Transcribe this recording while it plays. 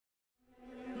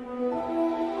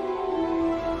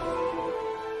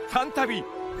ファンタビ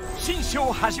新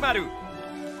章始まる。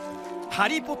ハ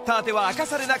リー・ポッターでは明か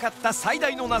されなかった最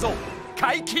大の謎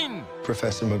解禁。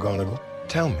 Professor McGonagall,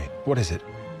 tell me, what is it?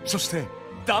 そして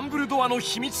ダンブルドアの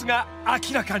秘密が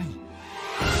明らかに。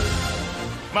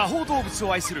魔法動物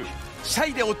を愛するシャ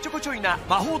イでおっちょこちょいな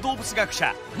魔法動物学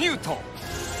者ニュート。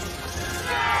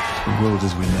 The world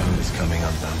as we know is coming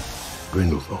undone.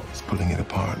 Grindelwald is pulling it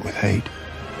apart with hate.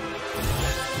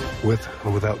 With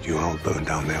or without you, I'll burn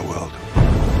down their world.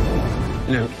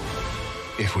 No,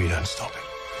 if we don't stop it.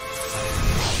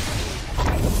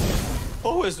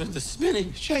 Always with the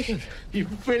spinning. Jacob, you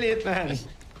brilliant man.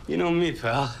 You know me,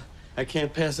 pal. I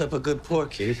can't pass up a good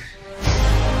pork kid.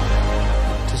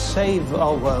 To save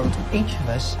our world, each of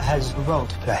us has a role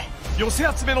to play. 寄せ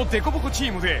集めのデコボコチ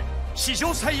ームで史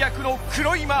上最悪の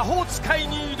黒い魔法使い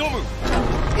に挑む。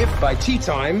 If by tea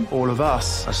time all of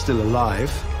us are still alive,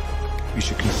 we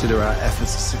should consider our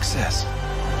efforts a success.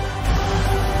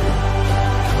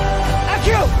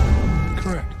 Akio!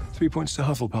 Correct. 3 points to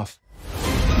Hufflepuff.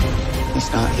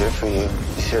 He's not here for you.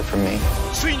 He's here for me.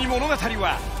 ついに物語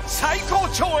は最高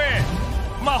潮へ。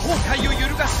魔法界を揺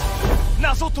るがす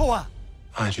謎とは。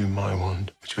 I drew my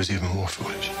wand, which was even more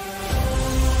foolish.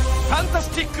 ファンタス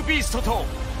ティック・ビーストと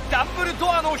ダンブル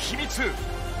ドアの秘密。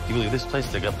 You believe this place?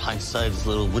 They got pint-sized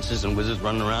little witches and wizards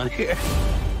running around here.